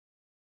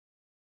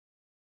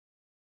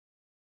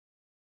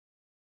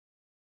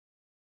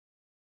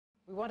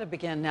We want to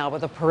begin now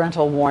with a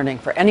parental warning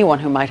for anyone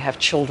who might have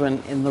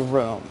children in the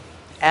room,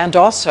 and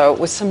also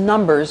with some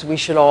numbers we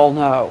should all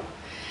know.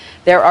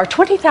 There are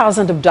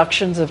 20,000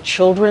 abductions of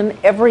children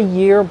every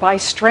year by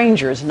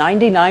strangers.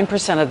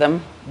 99% of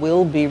them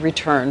will be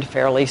returned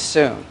fairly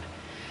soon.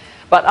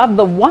 But of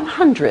the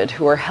 100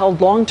 who are held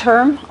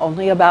long-term,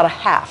 only about a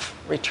half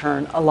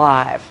return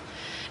alive.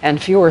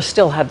 And fewer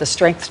still have the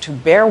strength to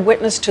bear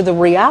witness to the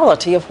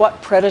reality of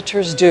what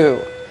predators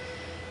do.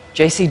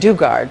 J.C.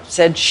 Dugard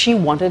said she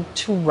wanted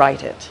to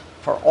write it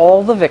for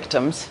all the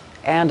victims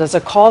and as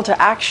a call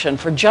to action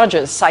for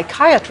judges,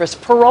 psychiatrists,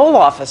 parole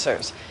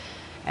officers,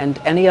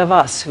 and any of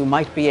us who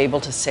might be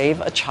able to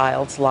save a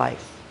child's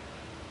life.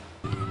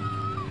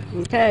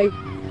 Okay.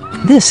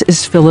 This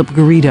is Philip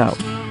Garrido.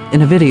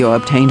 In a video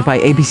obtained by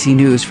ABC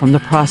News from the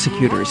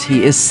prosecutors,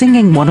 he is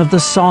singing one of the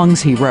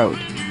songs he wrote.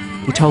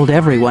 He told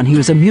everyone he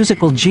was a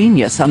musical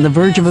genius on the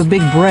verge of a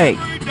big break.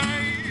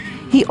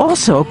 He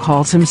also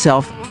calls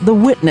himself the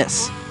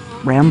Witness,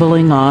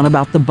 rambling on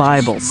about the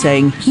Bible,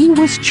 saying he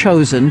was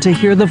chosen to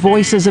hear the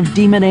voices of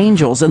demon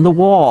angels in the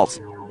walls,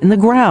 in the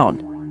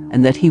ground,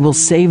 and that he will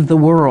save the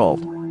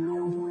world.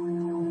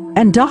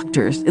 And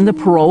doctors in the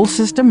parole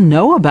system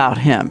know about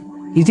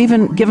him. He's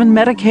even given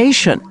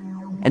medication,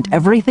 and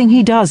everything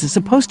he does is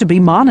supposed to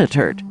be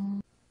monitored.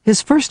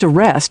 His first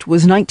arrest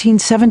was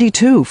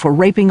 1972 for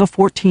raping a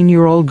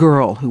 14-year-old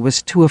girl who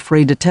was too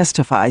afraid to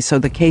testify, so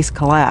the case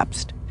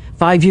collapsed.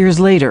 5 years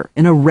later,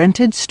 in a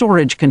rented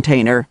storage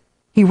container,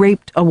 he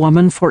raped a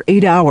woman for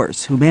 8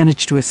 hours who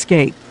managed to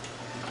escape.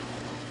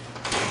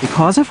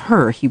 Because of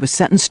her, he was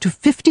sentenced to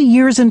 50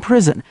 years in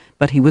prison,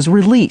 but he was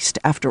released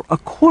after a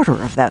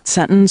quarter of that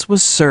sentence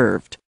was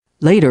served.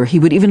 Later, he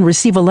would even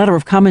receive a letter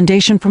of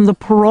commendation from the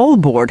parole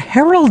board,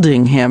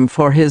 heralding him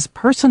for his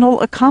personal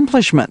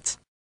accomplishments.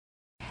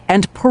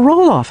 And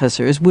parole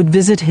officers would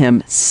visit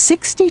him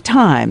 60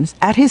 times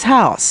at his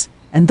house,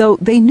 and though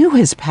they knew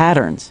his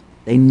patterns,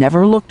 they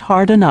never looked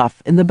hard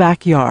enough in the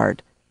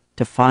backyard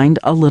to find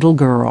a little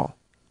girl.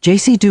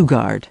 J.C.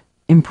 Dugard,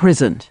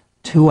 imprisoned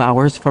 2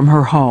 hours from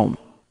her home.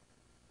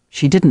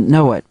 She didn't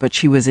know it, but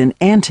she was in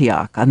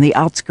Antioch on the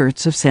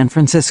outskirts of San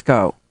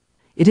Francisco.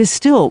 It is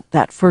still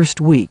that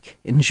first week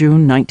in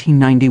June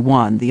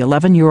 1991. The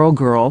 11-year-old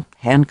girl,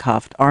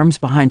 handcuffed, arms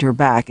behind her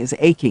back, is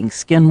aching,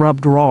 skin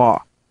rubbed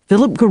raw.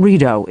 Philip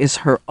Garrido is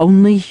her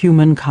only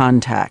human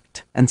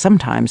contact, and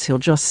sometimes he'll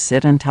just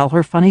sit and tell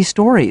her funny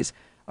stories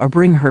or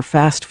bring her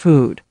fast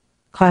food.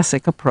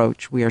 Classic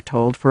approach, we are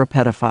told, for a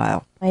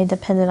pedophile. I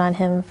depended on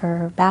him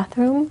for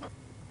bathroom,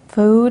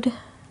 food,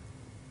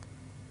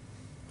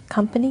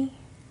 company.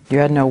 You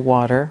had no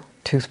water,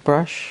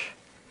 toothbrush?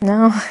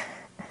 No.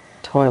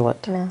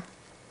 Toilet? No.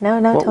 No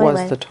toilet. What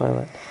was the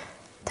toilet?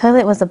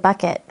 Toilet was a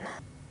bucket.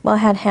 Well, I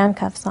had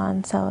handcuffs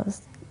on, so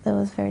it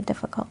was very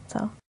difficult,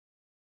 so.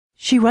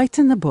 She writes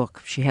in the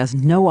book she has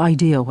no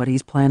idea what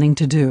he's planning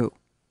to do.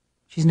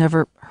 She's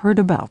never heard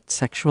about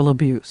sexual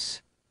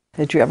abuse.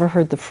 Had you ever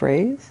heard the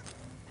phrase?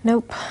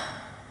 Nope.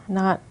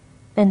 Not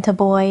into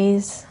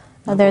boys,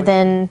 other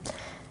than,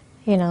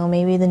 you know,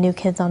 maybe the New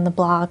Kids on the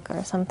Block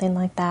or something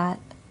like that.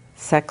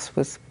 Sex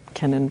was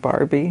Ken and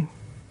Barbie?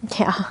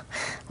 Yeah,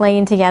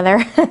 laying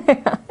together.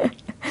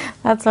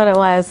 That's what it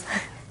was.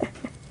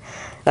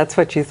 That's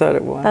what you thought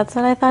it was? That's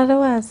what I thought it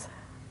was,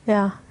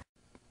 yeah.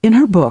 In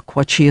her book,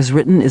 what she has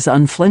written is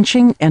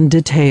unflinching and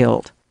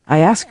detailed. I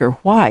ask her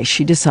why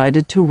she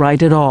decided to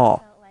write it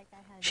all.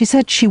 She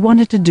said she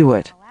wanted to do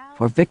it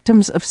for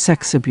victims of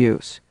sex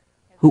abuse,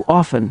 who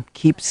often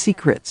keep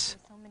secrets,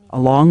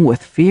 along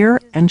with fear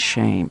and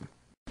shame.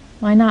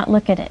 Why not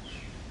look at it?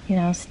 You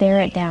know, stare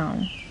it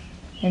down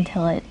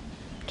until it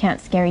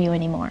can't scare you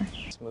anymore.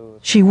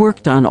 She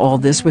worked on all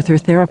this with her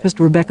therapist,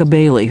 Rebecca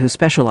Bailey, who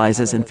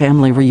specializes in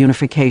family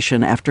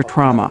reunification after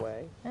trauma.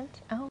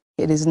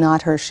 It is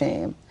not her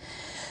shame.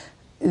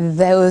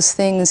 Those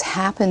things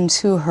happen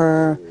to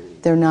her.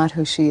 They're not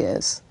who she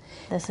is.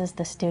 This is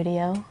the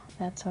studio.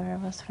 That's where it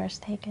was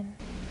first taken.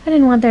 I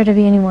didn't want there to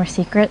be any more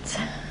secrets.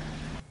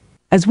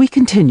 As we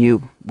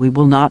continue, we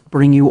will not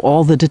bring you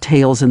all the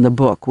details in the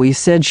book. We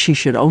said she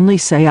should only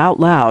say out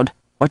loud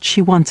what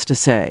she wants to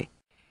say.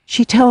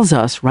 She tells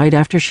us right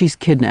after she's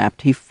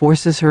kidnapped, he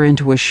forces her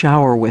into a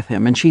shower with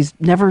him, and she's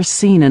never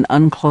seen an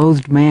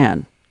unclothed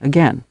man.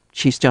 Again,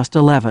 she's just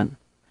 11.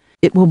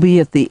 It will be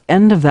at the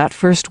end of that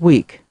first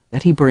week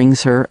that he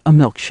brings her a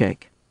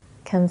milkshake.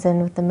 Comes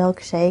in with the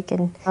milkshake,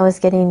 and I was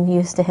getting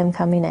used to him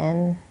coming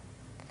in.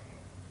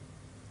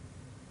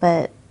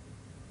 But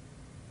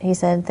he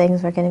said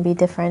things were going to be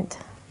different.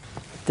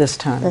 This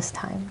time? This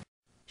time.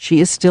 She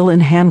is still in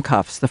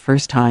handcuffs the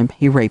first time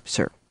he rapes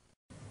her.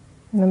 I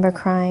remember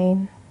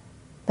crying,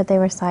 but they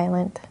were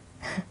silent.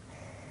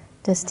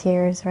 Just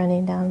tears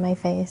running down my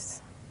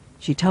face.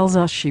 She tells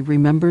us she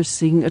remembers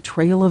seeing a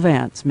trail of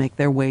ants make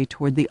their way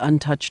toward the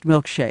untouched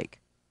milkshake.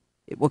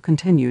 It will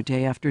continue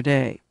day after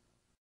day.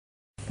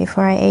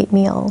 Before I ate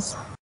meals.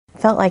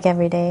 Felt like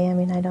every day. I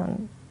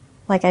mean,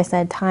 like I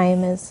said,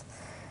 time is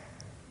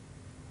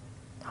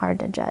hard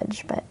to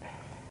judge, but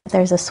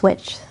there's a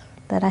switch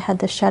that I had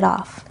to shut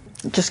off.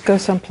 Just go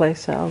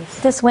someplace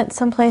else. Just went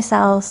someplace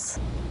else.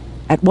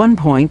 At one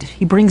point,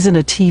 he brings in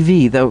a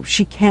TV, though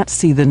she can't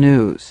see the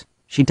news.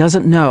 She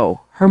doesn't know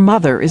her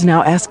mother is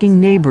now asking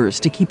neighbors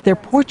to keep their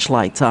porch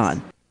lights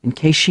on in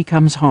case she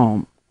comes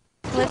home.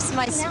 Lifts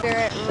my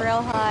spirit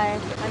real high.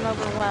 I'm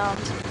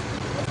overwhelmed.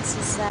 This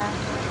is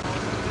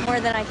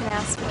more than I can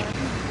ask for.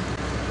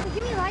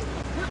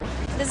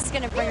 This is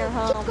going to bring her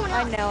home.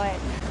 I know it.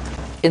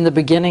 In the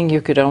beginning,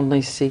 you could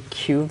only see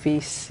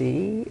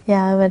QVC.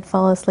 Yeah, I would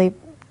fall asleep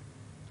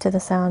to the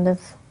sound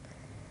of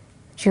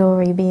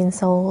jewelry being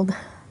sold.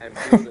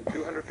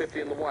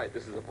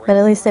 But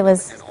at least it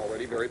was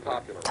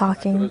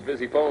talking.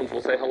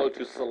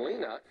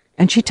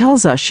 And she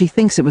tells us she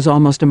thinks it was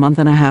almost a month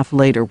and a half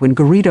later when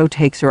Garrido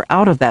takes her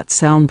out of that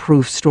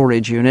soundproof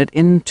storage unit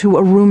into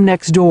a room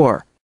next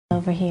door.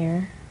 Over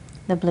here,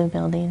 the blue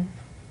building.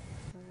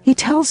 He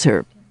tells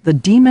her the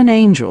demon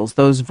angels,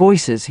 those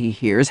voices he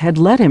hears, had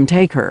let him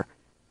take her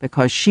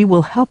because she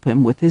will help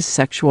him with his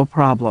sexual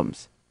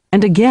problems.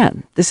 And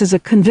again, this is a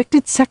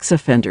convicted sex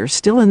offender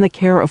still in the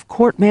care of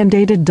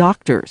court-mandated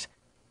doctors.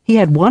 He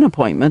had one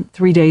appointment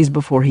 3 days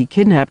before he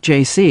kidnapped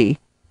JC,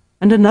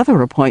 and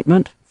another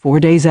appointment 4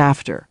 days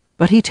after.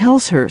 But he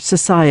tells her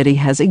society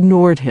has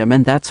ignored him,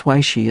 and that's why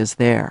she is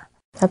there.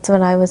 That's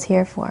what I was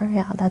here for.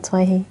 Yeah, that's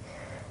why he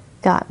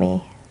got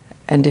me.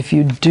 And if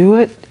you do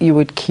it, you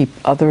would keep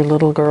other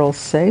little girls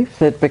safe?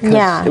 Because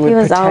yeah, it would he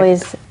was protect...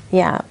 always,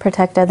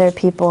 protect other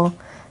people,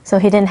 so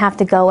he didn't have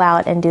to go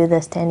out and do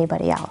this to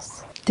anybody else.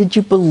 Did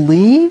you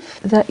believe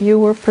that you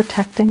were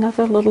protecting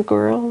other little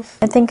girls?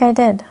 I think I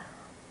did.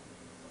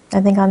 I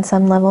think on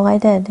some level I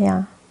did,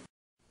 yeah.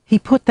 He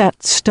put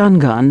that stun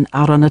gun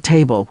out on a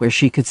table where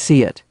she could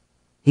see it.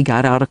 He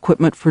got out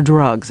equipment for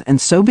drugs, and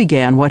so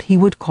began what he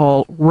would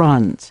call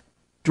runs,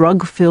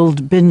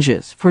 drug-filled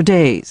binges for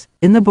days.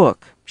 In the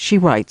book, she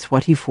writes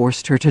what he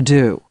forced her to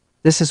do.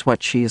 This is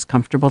what she is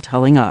comfortable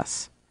telling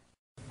us.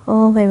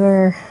 Oh, they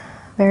were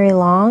very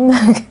long.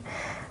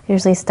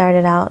 Usually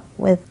started out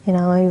with, he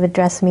would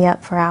dress me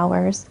up for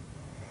hours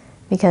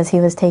because he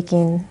was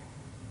taking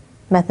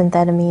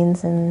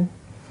methamphetamines and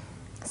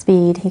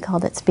speed. He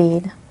called it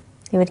speed.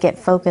 He would get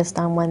focused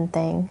on one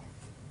thing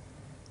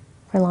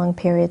for long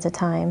periods of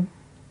time.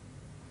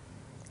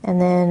 And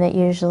then it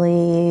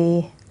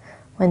usually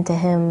went to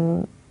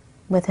him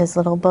with his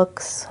little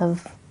books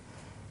of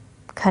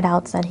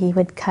cutouts that he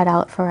would cut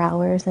out for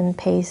hours and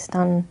paste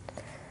on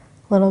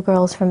little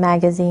girls from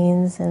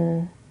magazines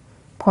and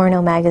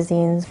porno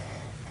magazines.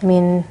 I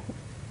mean,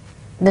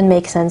 it didn't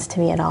make sense to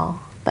me at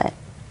all, but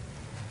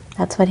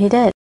that's what he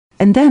did.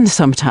 And then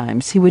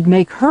sometimes he would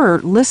make her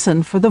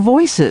listen for the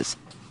voices,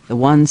 the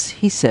ones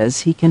he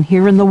says he can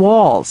hear in the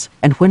walls.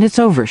 And when it's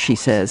over, she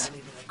says,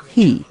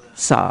 he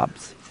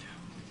sobs.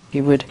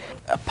 He would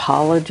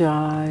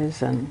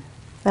apologize and...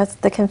 That's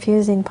the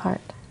confusing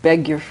part.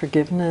 Beg your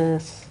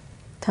forgiveness.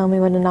 Tell me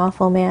what an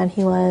awful man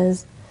he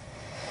was,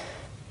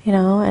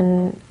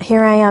 and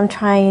here I am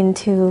trying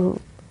to,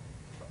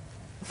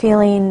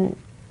 feeling,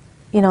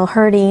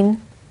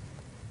 hurting,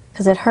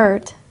 because it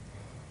hurt,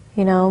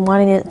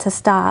 wanting it to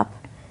stop,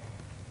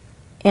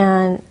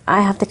 and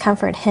I have to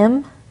comfort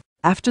him.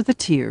 After the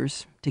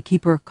tears, to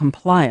keep her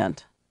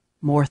compliant,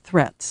 more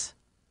threats.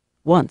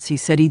 Once he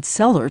said he'd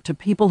sell her to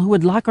people who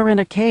would lock her in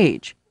a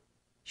cage.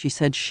 She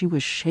said she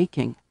was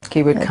shaking.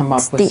 He would come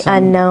up with the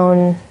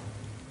unknown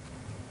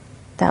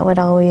that would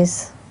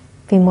always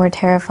be more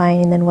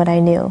terrifying than what I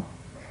knew.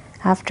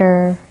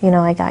 After,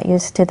 I got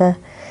used to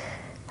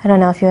I don't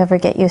know if you ever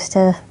get used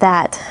to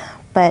that,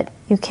 but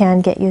you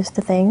can get used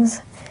to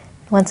things.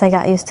 Once I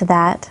got used to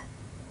that,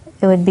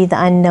 it would be the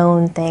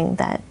unknown thing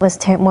that was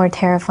more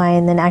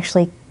terrifying than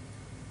actually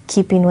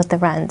keeping with the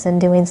runs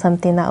and doing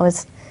something that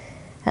was,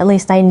 at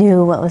least I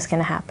knew what was going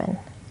to happen.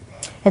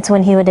 It's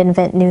when he would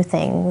invent new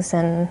things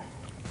and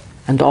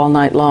all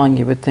night long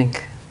you would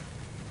think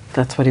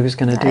that's what he was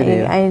going to do to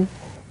you. I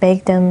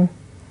begged him,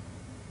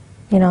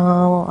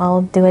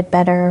 I'll do it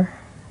better,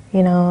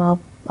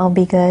 I'll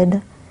be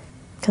good,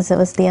 because it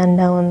was the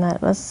unknown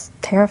that was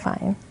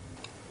terrifying.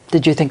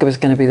 Did you think it was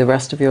going to be the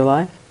rest of your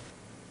life?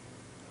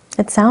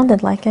 It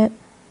sounded like it.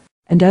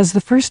 And as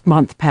the first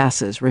month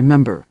passes,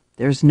 remember,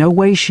 there's no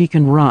way she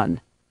can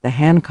run. The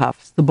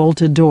handcuffs, the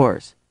bolted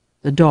doors,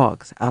 the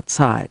dogs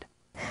outside.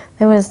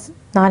 There was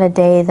not a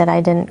day that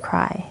I didn't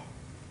cry.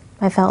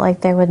 I felt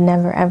like there would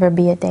never ever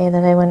be a day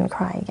that I wouldn't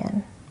cry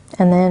again.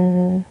 And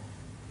then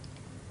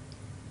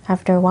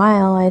after a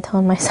while, I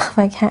told myself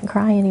I can't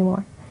cry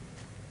anymore.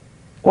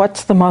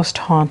 What's the most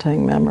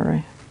haunting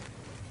memory?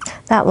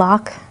 That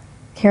lock,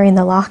 hearing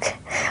the lock.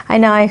 I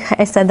know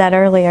I said that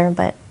earlier,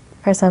 but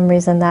for some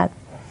reason that.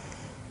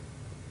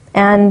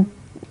 And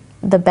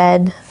the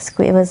bed,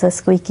 it was a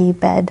squeaky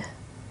bed.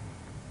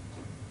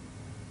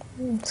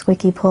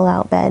 Squeaky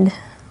pull-out bed.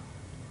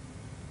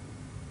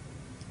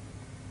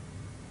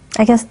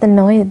 I guess the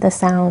noise, the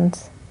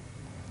sounds.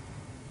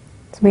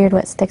 It's weird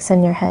what sticks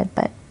in your head,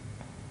 but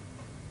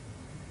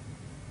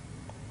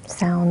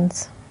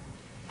sounds.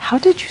 How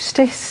did you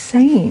stay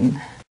sane?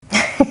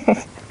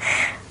 I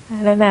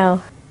don't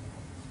know.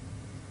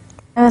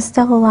 I was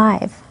still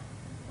alive.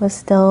 There was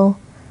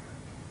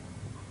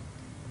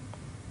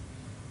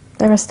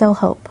still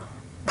hope.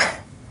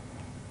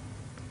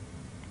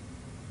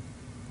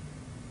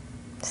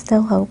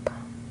 Still hope.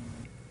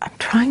 I'm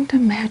trying to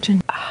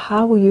imagine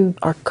how you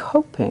are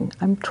coping.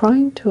 I'm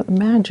trying to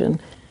imagine.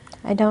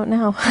 I don't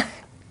know.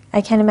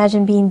 I can't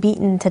imagine being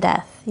beaten to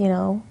death, you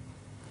know.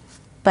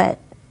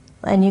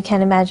 And you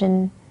can't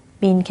imagine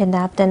being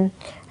kidnapped and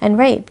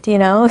raped, you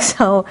know.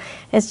 So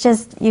it's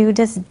just, you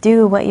just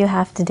do what you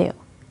have to do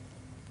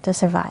to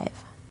survive.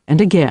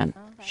 And again,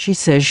 she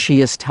says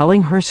she is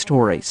telling her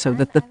story so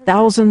that the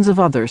thousands of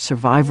other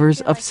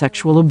survivors of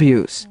sexual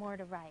abuse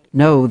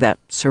know that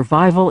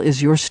survival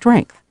is your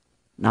strength,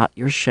 not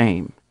your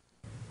shame.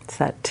 It's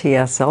that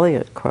T.S.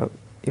 Eliot quote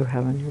you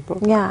have in your book.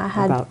 Yeah, I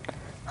had about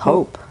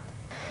hope.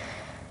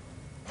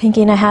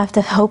 Thinking I have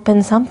to hope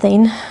in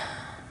something.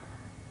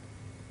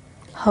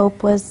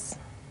 Hope was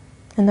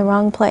in the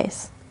wrong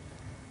place.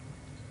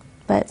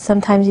 But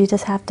sometimes you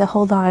just have to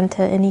hold on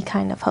to any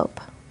kind of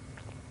hope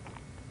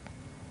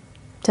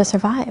to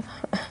survive.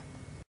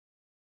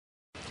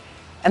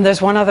 And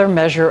there's one other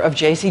measure of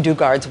J.C.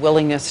 Dugard's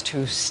willingness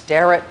to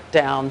stare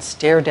down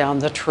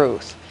the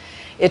truth.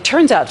 It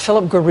turns out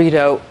Philip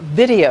Garrido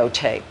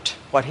videotaped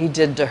what he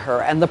did to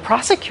her, and the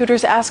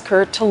prosecutors asked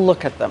her to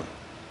look at them.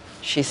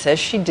 She says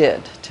she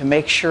did, to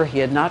make sure he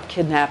had not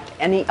kidnapped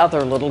any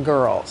other little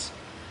girls.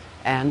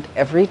 And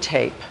every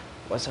tape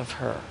was of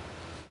her.